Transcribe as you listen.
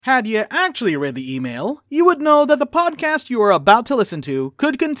Had you actually read the email, you would know that the podcast you are about to listen to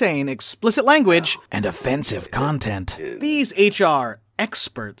could contain explicit language and offensive content. These HR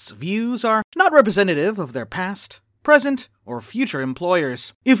experts' views are not representative of their past, present, or future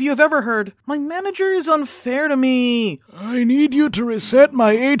employers. If you have ever heard, "My manager is unfair to me," "I need you to reset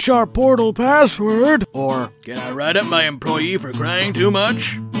my HR portal password," or "Can I write up my employee for crying too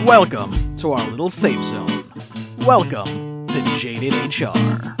much?" welcome to our little safe zone. Welcome to Jaded HR.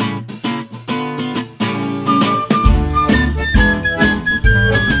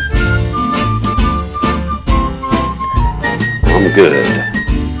 I'm good.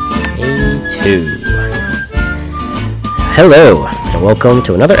 Me too. Hello, and welcome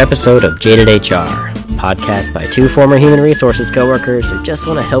to another episode of Jaded HR, podcast by two former human resources coworkers who just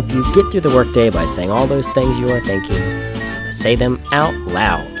want to help you get through the workday by saying all those things you are thinking. Let's say them out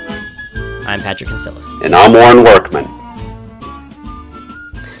loud. I'm Patrick Consillas. And I'm Warren Workman.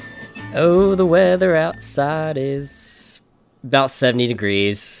 Oh, the weather outside is about 70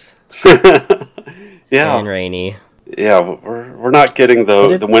 degrees. Yeah. And rainy. Yeah, we're not getting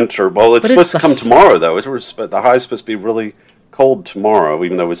the winter. Well, it's supposed to come tomorrow, though. The high's supposed to be really cold tomorrow,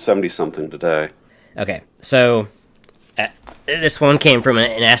 even though it was 70-something today. Okay, so this one came from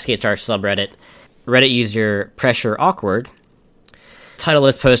an AskHR subreddit. Reddit user Pressure Awkward. Title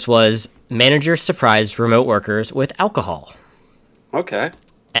of this post was, "Manager surprised remote workers with alcohol." Okay.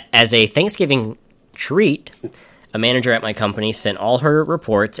 As a Thanksgiving treat, a manager at my company sent all her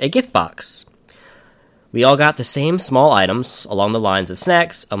reports a gift box. We all got the same small items along the lines of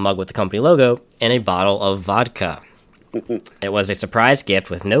snacks, a mug with the company logo, and a bottle of vodka. It was a surprise gift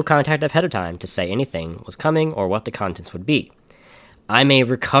with no contact ahead of time to say anything was coming or what the contents would be. I'm a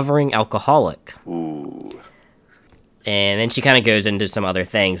recovering alcoholic. Ooh. And then she kind of goes into some other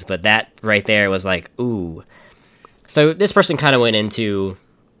things, but that right there was like, ooh. So this person kind of went into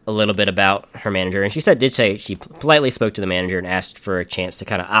a little bit about her manager, and did say she politely spoke to the manager and asked for a chance to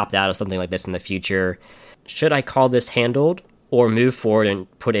kind of opt out of something like this in the future. Should I call this handled or move forward and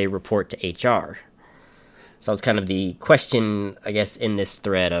put a report to HR? So that was kind of the question, I guess, in this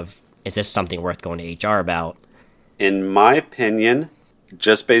thread of, is this something worth going to HR about? In my opinion,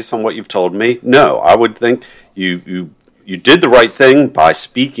 just based on what you've told me, no. I would think you did the right thing by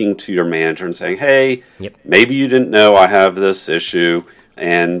speaking to your manager and saying, hey, Maybe you didn't know I have this issue,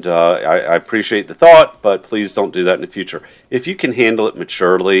 and I appreciate the thought, but please don't do that in the future. If you can handle it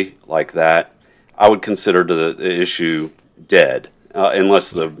maturely like that, I would consider the issue dead, unless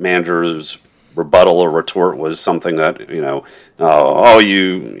the manager's rebuttal or retort was something that,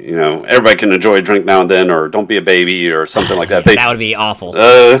 everybody can enjoy a drink now and then, or don't be a baby, or something like that. That would be awful.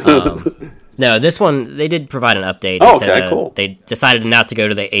 No, this one, they did provide an update. Cool. They decided not to go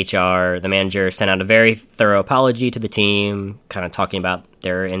to the HR. The manager sent out a very thorough apology to the team, kind of talking about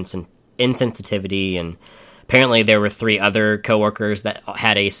their insensitivity, and apparently there were 3 other coworkers that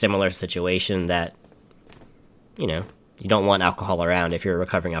had a similar situation that, you don't want alcohol around if you're a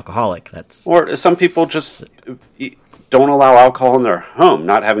recovering alcoholic. Or some people just don't allow alcohol in their home,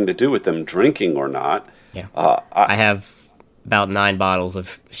 not having to do with them drinking or not. Yeah. I have about 9 bottles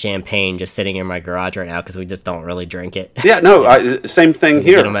of champagne just sitting in my garage right now because we just don't really drink it. Yeah, no, same thing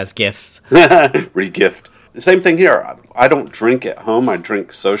here. Get them as gifts. Regift. Same thing here. I don't drink at home. I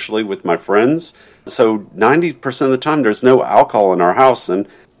drink socially with my friends. So 90% of the time, there's no alcohol in our house, and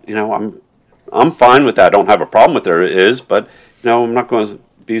I'm fine with that. I don't have a problem with there is, but I'm not going to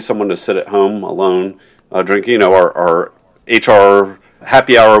be someone to sit at home alone drinking. Our HR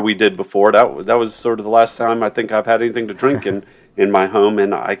happy hour we did before, that was sort of the last time I think I've had anything to drink in my home,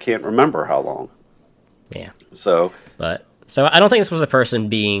 and I can't remember how long. Yeah. So I don't think this was a person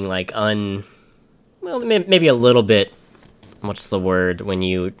being like maybe a little bit, what's the word when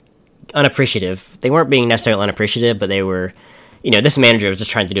you, unappreciative. They weren't being necessarily unappreciative, but they were, this manager was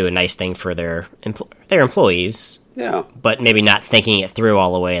just trying to do a nice thing for their employees. Yeah. But maybe not thinking it through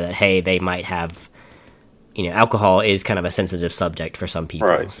all the way that, hey, they might have, alcohol is kind of a sensitive subject for some people.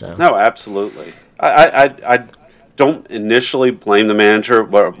 Right. So. No, absolutely. I don't initially blame the manager,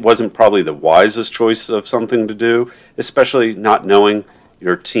 but it wasn't probably the wisest choice of something to do, especially not knowing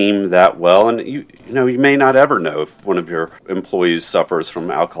your team that well. And you may not ever know if one of your employees suffers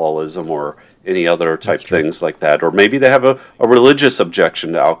from alcoholism or any other type things like that, or maybe they have a religious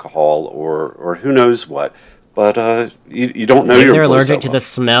objection to alcohol, or who knows what. But you don't know. Maybe they're allergic to the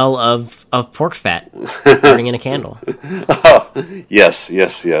smell of pork fat burning in a candle. Oh, yes.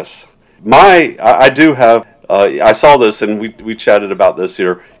 I do have. I saw this, and we chatted about this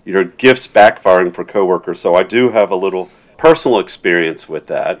here. Your gifts backfiring for coworkers. So I do have a little personal experience with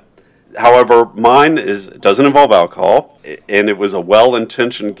that. However, mine doesn't involve alcohol, and it was a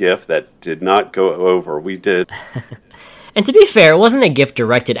well-intentioned gift that did not go over. We did. And to be fair, it wasn't a gift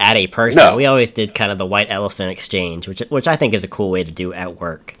directed at a person. No. We always did kind of the white elephant exchange, which I think is a cool way to do at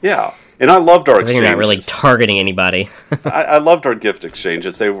work. Yeah, and I loved our exchanges. You're not really targeting anybody. I loved our gift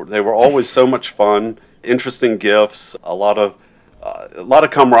exchanges. They were always so much fun, interesting gifts. A lot of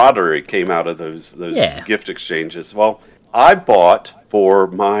camaraderie came out of those gift exchanges. Well, I bought for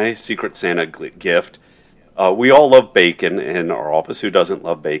my Secret Santa gift. We all love bacon in our office. Who doesn't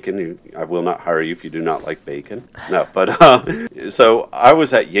love bacon? I will not hire you if you do not like bacon. No, but so I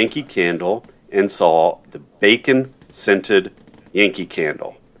was at Yankee Candle and saw the bacon-scented Yankee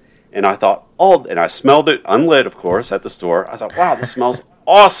Candle. And I thought, and I smelled it unlit, of course, at the store. I thought, wow, this smells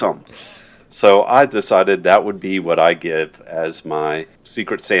awesome. So I decided that would be what I give as my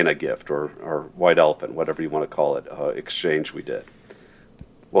Secret Santa gift or white elephant, whatever you want to call it, exchange we did.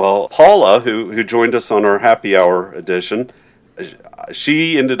 Well, Paula, who joined us on our happy hour edition,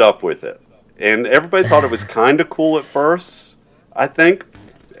 she ended up with it. And everybody thought it was kind of cool at first, I think.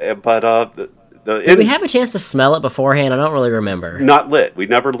 But did we have a chance to smell it beforehand? I don't really remember. Not lit. We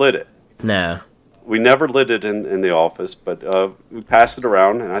never lit it. No. We never lit it in the office, but we passed it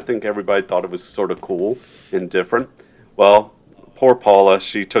around, and I think everybody thought it was sort of cool and different. Well, poor Paula,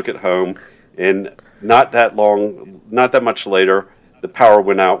 she took it home, and not that much later, the power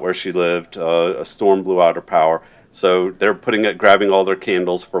went out where she lived. A storm blew out her power, so they're grabbing all their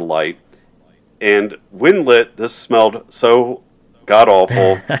candles for light. And when lit, this smelled so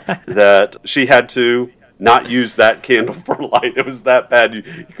god-awful that she had to not use that candle for light. It was that bad. You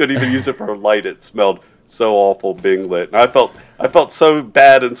couldn't even use it for light. It smelled so awful being lit. And I felt so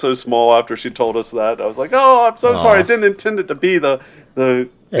bad and so small after she told us that. I was like, oh, I'm so sorry. I didn't intend it to be the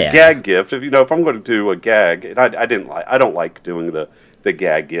gag gift. If I'm going to do a gag, and I don't like doing the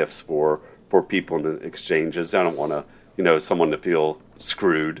gag gifts for people in the exchanges. I don't want someone to feel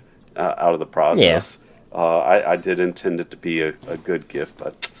screwed out of the process. Yeah. I did intend it to be a good gift,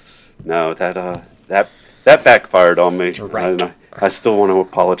 but no, that backfired on me. And I still want to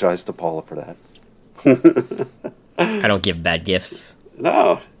apologize to Paula for that. I don't give bad gifts.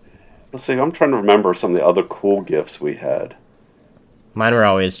 No. Let's see, I'm trying to remember some of the other cool gifts we had. Mine were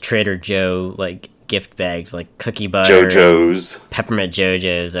always Trader Joe, gift bags, cookie butter. JoJo's. Peppermint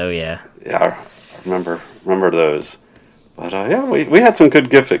JoJo's, oh yeah. Yeah, I remember those. But we had some good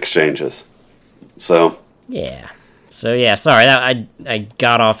gift exchanges. So. Yeah. So yeah, sorry, I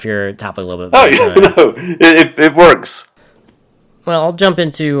got off your topic a little bit. Oh, no, it works. Well, I'll jump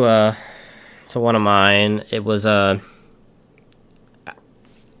into to one of mine. It was I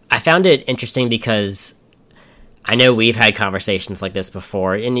found it interesting because I know we've had conversations like this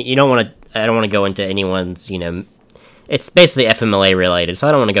before, and I don't want to go into anyone's, it's basically FMLA related, so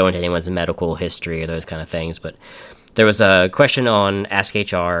I don't want to go into anyone's medical history or those kind of things. But there was a question on Ask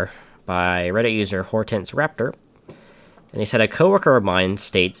HR by Reddit user Hortense Raptor. And they said, a coworker of mine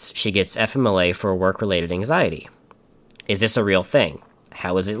states she gets FMLA for work-related anxiety. Is this a real thing?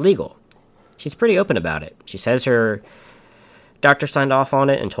 How is it legal? She's pretty open about it. She says her doctor signed off on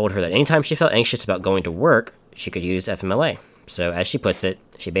it and told her that anytime she felt anxious about going to work, she could use FMLA. So, as she puts it,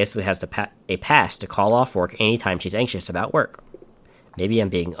 she basically has a pass to call off work anytime she's anxious about work. Maybe I'm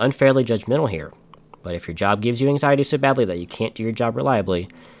being unfairly judgmental here, but if your job gives you anxiety so badly that you can't do your job reliably,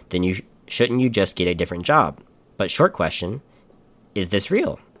 then shouldn't you just get a different job? But short question, is this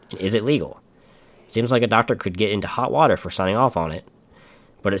real? Is it legal? Seems like a doctor could get into hot water for signing off on it,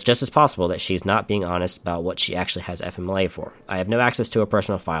 but it's just as possible that she's not being honest about what she actually has FMLA for. I have no access to her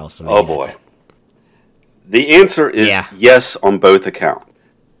personal files, so maybe oh boy. The answer is yes on both accounts.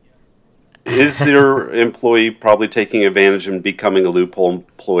 Is your employee probably taking advantage and becoming a loophole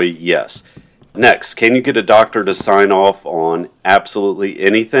employee? Yes. Next, can you get a doctor to sign off on absolutely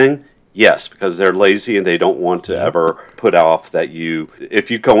anything? Yes, because they're lazy and they don't want to ever put off that if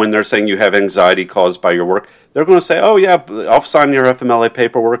you go in there saying you have anxiety caused by your work, they're going to say, oh yeah, I'll sign your FMLA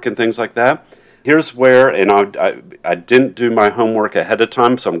paperwork and things like that. Here's where, and I didn't do my homework ahead of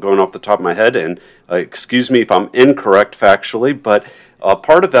time, so I'm going off the top of my head, and excuse me if I'm incorrect factually, but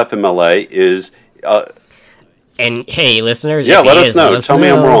part of FMLA is... and hey, listeners, let us know. Tell me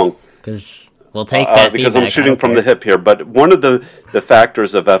I'm wrong. Because we'll take that because I'm shooting from the hip here. But one of the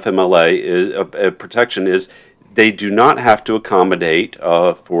factors of FMLA is protection is they do not have to accommodate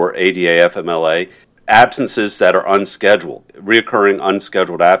for ADA FMLA absences that are unscheduled, reoccurring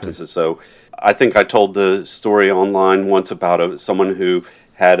unscheduled absences. So I think I told the story online once about someone who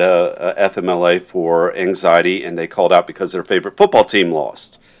had a FMLA for anxiety, and they called out because their favorite football team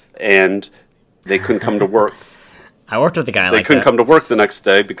lost, and they couldn't come to work. I worked with a guy they like couldn't that. come to work the next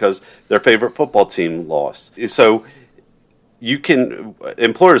day because their favorite football team lost. So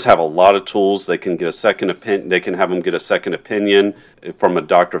employers have a lot of tools. They can get a second opinion. They can have them get a second opinion from a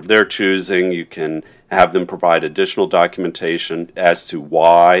doctor of their choosing. You can have them provide additional documentation as to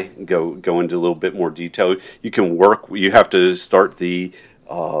why. Go into a little bit more detail. You have to start the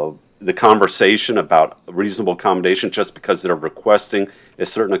conversation about reasonable accommodation. Just because they're requesting a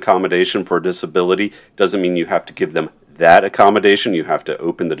certain accommodation for a disability doesn't mean you have to give them that accommodation. You have to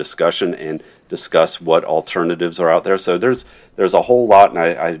open the discussion and discuss what alternatives are out there. So there's a whole lot, and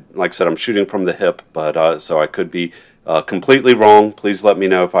I like I said, I'm shooting from the hip, but so I could be completely wrong. Please let me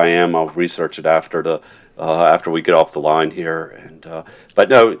know if I am. I'll research it after we get off the line here. And but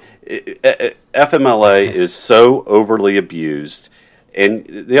no, FMLA is so overly abused.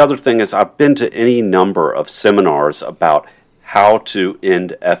 And the other thing is, I've been to any number of seminars about how to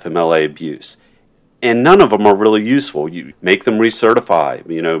end FMLA abuse, and none of them are really useful. You make them recertify,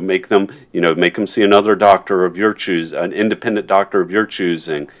 make them see another doctor of your choosing, an independent doctor of your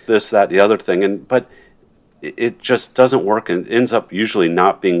choosing, this, that, the other thing, but it just doesn't work, and ends up usually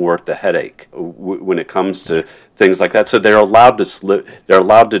not being worth the headache when it comes to things like that. So they're allowed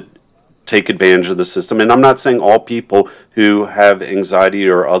to take advantage of the system. And I'm not saying all people who have anxiety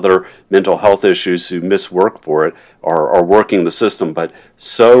or other mental health issues who miss work for it are working the system, but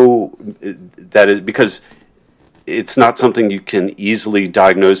so that is because it's not something you can easily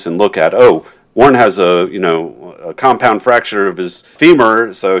diagnose and look at. Oh, Warren has a compound fracture of his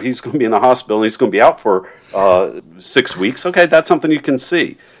femur, so he's going to be in the hospital and he's going to be out for 6 weeks. Okay, that's something you can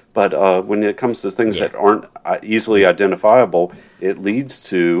see. But when it comes to things that aren't easily identifiable, it leads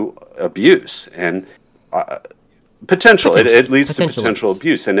to abuse and potential. It leads to potential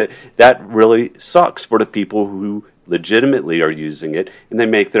abuse, and that really sucks for the people who legitimately are using it, and they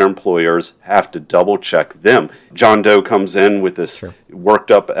make their employers have to double check them. John Doe comes in with this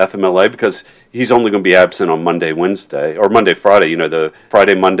worked up FMLA because he's only going to be absent on Monday, Wednesday, or Monday, Friday. The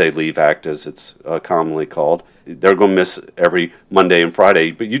Friday-Monday Leave Act, as it's commonly called. They're going to miss every Monday and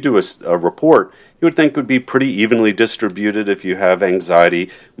Friday. But you do a report, you would think would be pretty evenly distributed if you have anxiety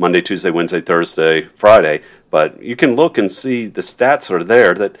Monday, Tuesday, Wednesday, Thursday, Friday. But you can look and see the stats are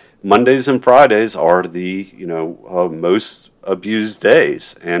there that Mondays and Fridays are the most abused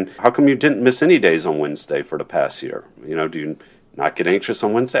days. And how come you didn't miss any days on Wednesday for the past year? Do you not get anxious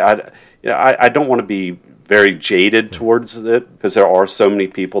on Wednesday? I don't want to be very jaded towards it because there are so many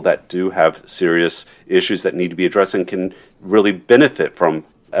people that do have serious issues that need to be addressed and can really benefit from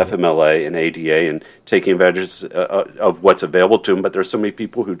FMLA and ADA and taking advantage of what's available to them. But there's so many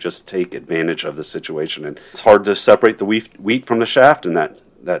people who just take advantage of the situation, and it's hard to separate the wheat from the shaft in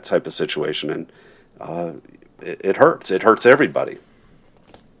that type of situation, and it hurts. It hurts everybody.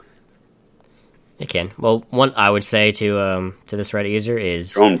 It can. Well, one I would say to this Reddit user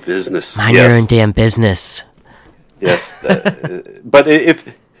is your own business. Mind your own damn business. Yes, but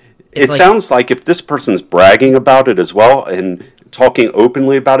it sounds like if this person's bragging about it as well and talking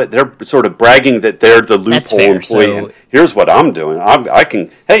openly about it, they're sort of bragging that they're the loophole employee. So, here's what I'm doing. I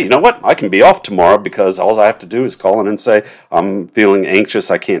can. Hey, you know what? I can be off tomorrow because all I have to do is call in and say I'm feeling anxious.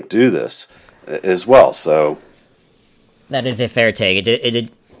 I can't do this as well. So that is a fair take.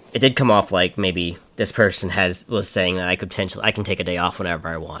 It did come off like maybe this person was saying that I can take a day off whenever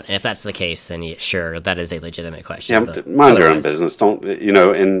I want, and if that's the case, then sure, that is a legitimate question. Yeah, mind your own business. Don't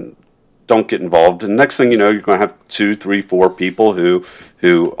and don't get involved. And next thing you know, you're going to have 2, 3, 4 people who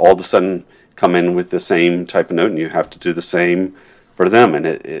all of a sudden come in with the same type of note, and you have to do the same for them, and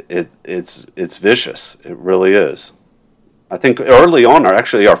it's vicious. It really is. I think early on,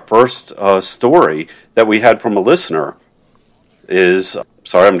 our first story that we had from a listener is.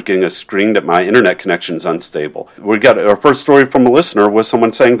 Sorry, I'm getting a screen that my internet connection's unstable. We got our first story from a listener was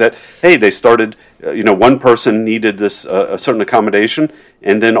someone saying that, hey, they started, one person needed this a certain accommodation,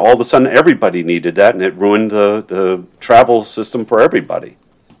 and then all of a sudden everybody needed that, and it ruined the travel system for everybody.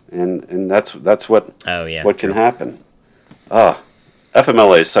 And that's what can happen.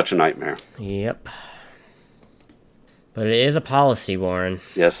 FMLA is such a nightmare. Yep. But it is a policy, Warren.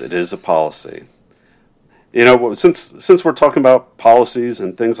 Yes, it is a policy. Since we're talking about policies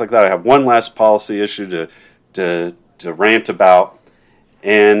and things like that, I have one last policy issue to rant about.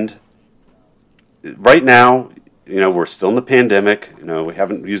 And right now, we're still in the pandemic. We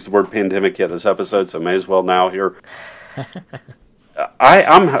haven't used the word pandemic yet this episode, so may as well now here.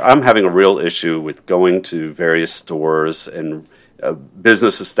 I'm having a real issue with going to various stores and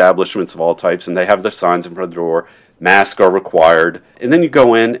business establishments of all types, and they have the signs in front of the door. Masks are required. And then you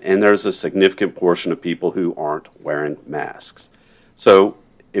go in, and there's a significant portion of people who aren't wearing masks. So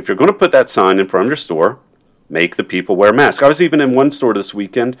if you're going to put that sign in front of your store, make the people wear masks. I was even in one store this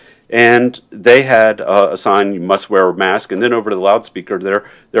weekend, and they had a sign, you must wear a mask, and then over the loudspeaker,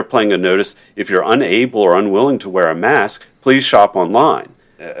 they're playing a notice, if you're unable or unwilling to wear a mask, please shop online.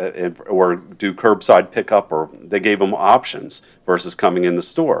 Or do curbside pickup, or they gave them options versus coming in the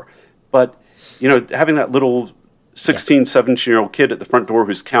store. But, having that little 16, 17-year-old kid at the front door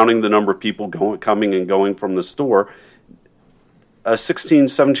who's counting the number of people coming and going from the store, a 16,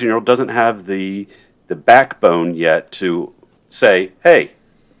 17-year-old doesn't have the backbone yet to say, hey,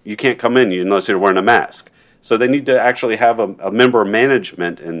 you can't come in unless you're wearing a mask. So they need to actually have a member of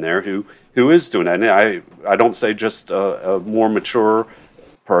management in there who is doing that. And I don't say just a more mature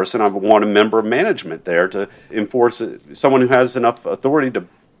person. I want a member of management there to enforce it, someone who has enough authority to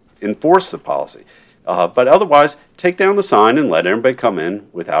enforce the policy. But otherwise, take down the sign and let everybody come in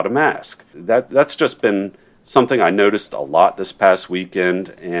without a mask. That's just been something I noticed a lot this past weekend,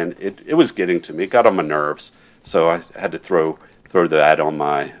 and it was getting to me. It got on my nerves, so I had to throw that on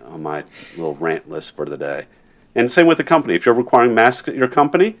my little rant list for the day. And same with the company. If you're requiring masks at your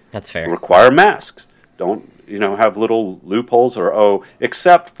company, that's fair. Require masks. Don't have little loopholes or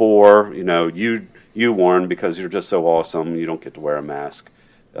except for you Warren, because you're just so awesome, you don't get to wear a mask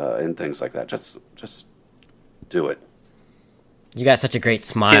and things like that. Just do it. You got such a great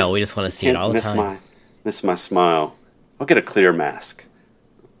smile. We just want to see it all the time. Miss my smile. I'll get a clear mask.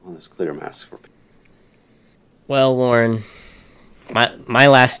 All this clear mask for people. Well, Warren, my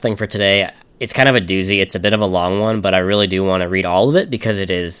last thing for today, it's kind of a doozy. It's a bit of a long one, but I really do want to read all of it because it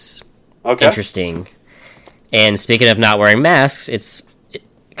is interesting. And speaking of not wearing masks, it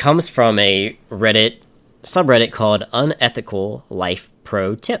comes from a Reddit subreddit called Unethical Life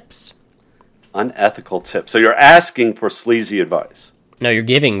Pro Tips. Unethical tips. So you're asking for sleazy advice. No, you're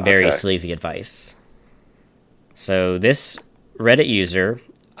giving very sleazy advice. So this Reddit user,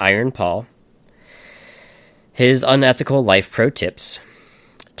 Iron Paul, his Unethical Life Pro Tips.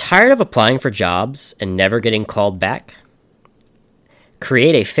 Tired of applying for jobs and never getting called back?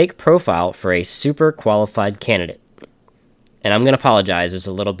 Create a fake profile for a super qualified candidate. And I'm going to apologize. There's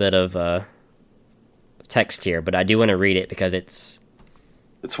a little bit of text here, but I do want to read it because it's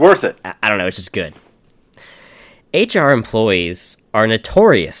worth it. I don't know. It's just good. HR employees are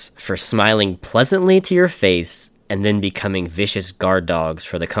notorious for smiling pleasantly to your face and then becoming vicious guard dogs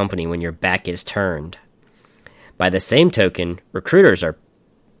for the company when your back is turned. By the same token, recruiters are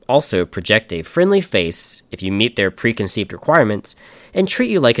also project a friendly face if you meet their preconceived requirements and treat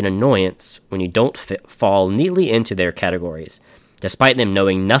you like an annoyance when you don't fall neatly into their categories, despite them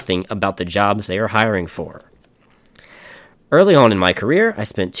knowing nothing about the jobs they are hiring for. Early on in my career, I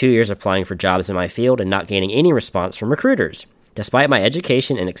spent 2 years applying for jobs in my field and not gaining any response from recruiters. Despite my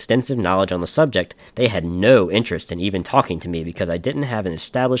education and extensive knowledge on the subject, they had no interest in even talking to me because I didn't have an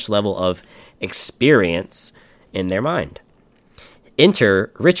established level of experience in their mind.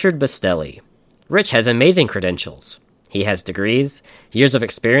 Enter Richard Bastelli. Rich has amazing credentials. He has degrees, years of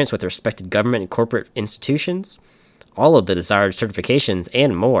experience with respected government and corporate institutions, all of the desired certifications,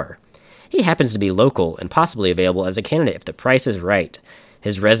 and more. He happens to be local and possibly available as a candidate if the price is right.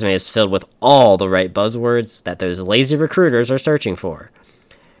 His resume is filled with all the right buzzwords that those lazy recruiters are searching for.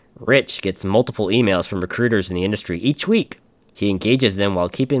 Rich gets multiple emails from recruiters in the industry each week. He engages them while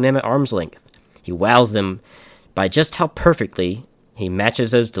keeping them at arm's length. He wows them by just how perfectly he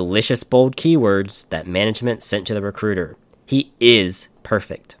matches those delicious bold keywords that management sent to the recruiter. He is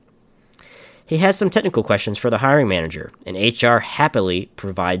perfect. He has some technical questions for the hiring manager, and HR happily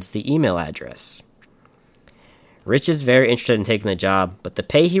provides the email address. Rich is very interested in taking the job, but the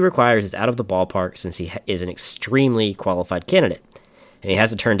pay he requires is out of the ballpark since he is an extremely qualified candidate, and he has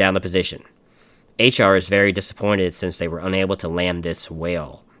to turn down the position. HR is very disappointed since they were unable to land this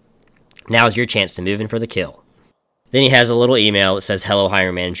whale. Now is your chance to move in for the kill. Then he has a little email that says, "Hello,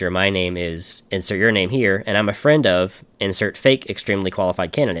 hiring manager. My name is," insert your name here, "and I'm a friend of," insert fake extremely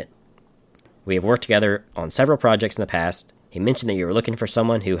qualified candidate. "We have worked together on several projects in the past. He mentioned that you were looking for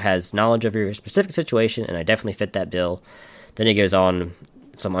someone who has knowledge of your specific situation, and I definitely fit that bill." Then he goes on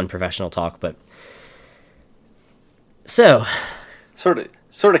some unprofessional talk, but... So... Sort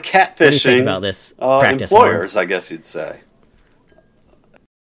of catfishing. What do you think about this practice? Employers, I guess you'd say.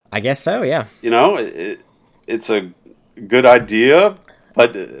 I guess so, yeah. It's a good idea,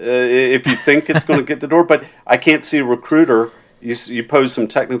 but if you think it's going to get the door, but I can't see a recruiter. You pose some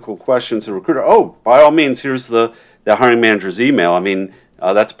technical questions to a recruiter. Oh, by all means, here's the hiring manager's email. I mean,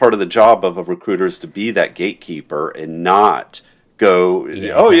 that's part of the job of a recruiter is to be that gatekeeper and not go,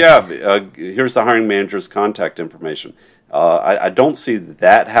 here's the hiring manager's contact information. I don't see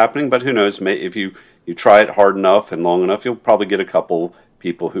that happening, but who knows? If you try it hard enough and long enough, you'll probably get a couple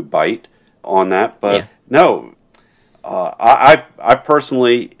people who bite on that. But No, I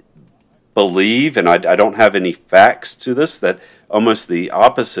personally believe, and I don't have any facts to this, that almost the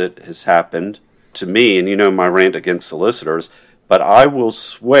opposite has happened to me. And you know my rant against solicitors, but I will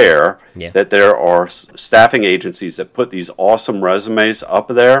swear that there are staffing agencies that put these awesome resumes up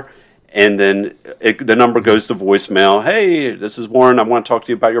there, and then the number goes to voicemail. Hey, this is Warren. I want to talk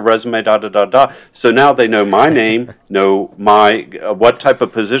to you about your resume. Da da da da. So now they know my name, know my what type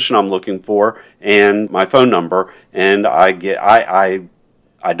of position I'm looking for, and my phone number. And I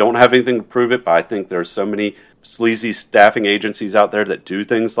don't have anything to prove it, but I think there's so many sleazy staffing agencies out there that do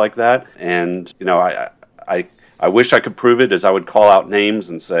things like that. And you know, I wish I could prove it, as I would call out names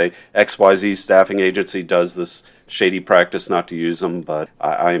and say XYZ staffing agency does this shady practice not to use them, but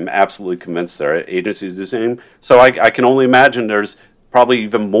I'm absolutely convinced their agencies do the same. So I can only imagine there's probably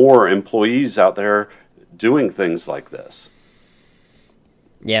even more employees out there doing things like this.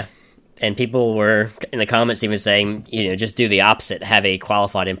 Yeah. And people were in the comments even saying, you know, just do the opposite. Have a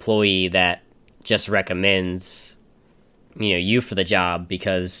qualified employee that just recommends, you know, you for the job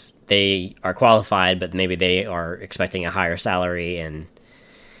because they are qualified, but maybe they are expecting a higher salary. And,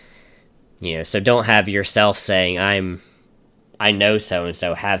 you know, so don't have yourself saying, I know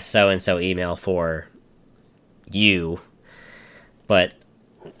so-and-so, have so-and-so email for you. But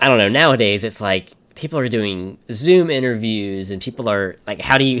I don't know, nowadays it's like, people are doing Zoom interviews, and people are like,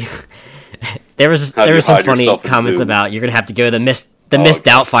 "How do you?" there was some funny comments about you're gonna have to go the Miss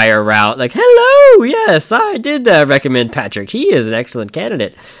Doubtfire route. Like, hello, yes, I did recommend Patrick. He is an excellent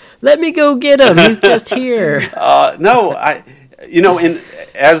candidate. Let me go get him. He's just here. No,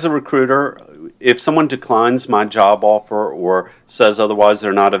 as a recruiter, if someone declines my job offer or says otherwise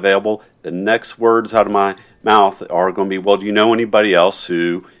they're not available, the next words out of my mouth are going to be, "Well, do you know anybody else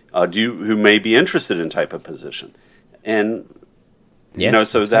who may be interested in type of position?" And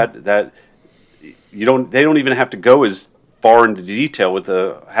so that they don't even have to go as far into detail with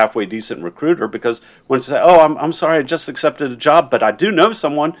a halfway decent recruiter, because when they say, "Oh, I'm sorry, I just accepted a job, but I do know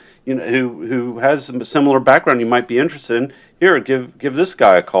someone who has a similar background you might be interested in. Here, give this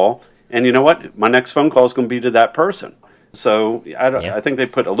guy a call." And you know what? My next phone call is going to be to that person. So I think they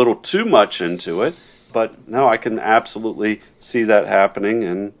put a little too much into it, but no, I can absolutely see that happening,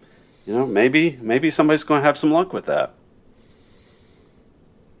 and maybe somebody's going to have some luck with that.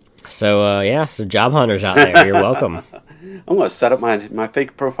 So so job hunters out there, you're welcome. I'm going to set up my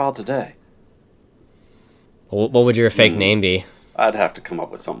fake profile today. What would your fake name be? I'd have to come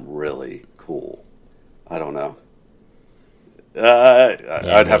up with something really cool. I don't know.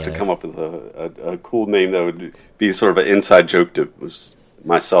 I'd have to come up with a cool name that would be sort of an inside joke to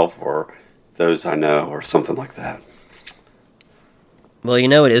myself or those I know, or something like that. Well, you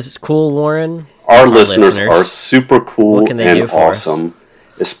know it is cool, Warren. Our listeners are super cool and awesome,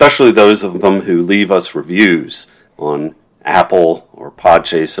 especially those of them who leave us reviews on Apple or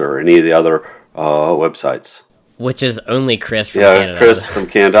Podchaser or any of the other websites. Which is only Chris from Canada. Yeah, Chris from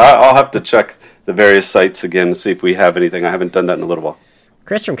Canada. I'll have to check the various sites again to see if we have anything. I haven't done that in a little while.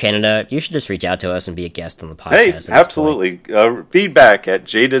 Chris from Canada, you should just reach out to us and be a guest on the podcast. Hey, absolutely. Feedback at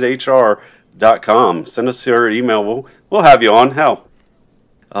jadedhr.com. Send us your email. We'll have you on. Hell.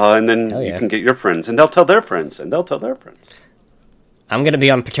 And then you can get your friends, and they'll tell their friends, and they'll tell their friends. I'm going to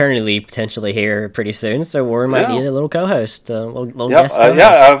be on paternity leave potentially here pretty soon, so Warren might need a little co-host, little guest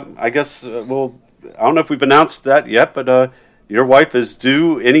co-host. I guess I don't know if we've announced that yet, but your wife is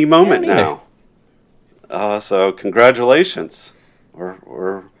due any moment now. So congratulations. We're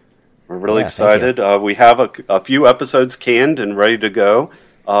really excited. We have a few episodes canned and ready to go,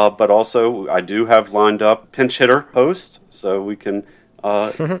 but also I do have lined up pinch hitter host, so we can.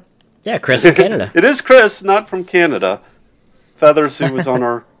 Chris from Canada. It is Chris, not from Canada. Feathers, who was on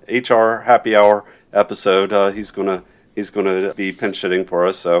our HR happy hour episode, he's gonna be pinch hitting for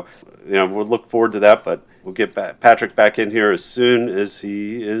us. So we'll look forward to that. But we'll get Patrick back in here as soon as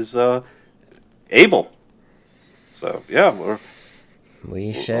he is able. So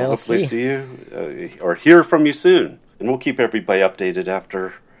we shall hopefully see you or hear from you soon, and we'll keep everybody updated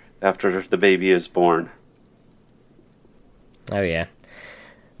after the baby is born. Oh yeah.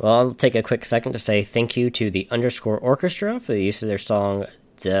 Well, I'll take a quick second to say thank you to the _ Orchestra for the use of their song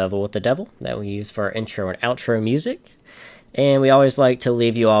Devil with the Devil that we use for our intro and outro music. And we always like to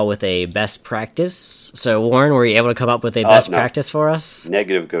leave you all with a best practice. So, Warren, were you able to come up with a best practice for us?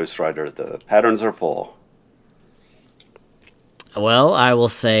 Negative, Ghost Rider. The patterns are full. Well, I will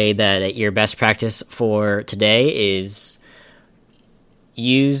say that your best practice for today is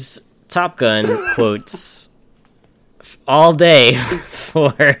use Top Gun quotes all day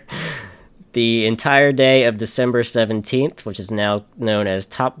for the entire day of December 17th, which is now known as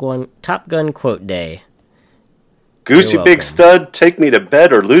Top Gun Quote Day. Goose, you big stud, take me to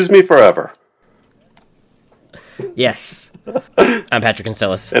bed or lose me forever. Yes. I'm Patrick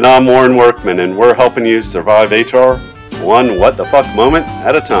Constellis. And I'm Warren Workman, and we're helping you survive HR one what the fuck moment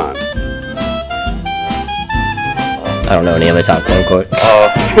at a time. I don't know any other top quotes.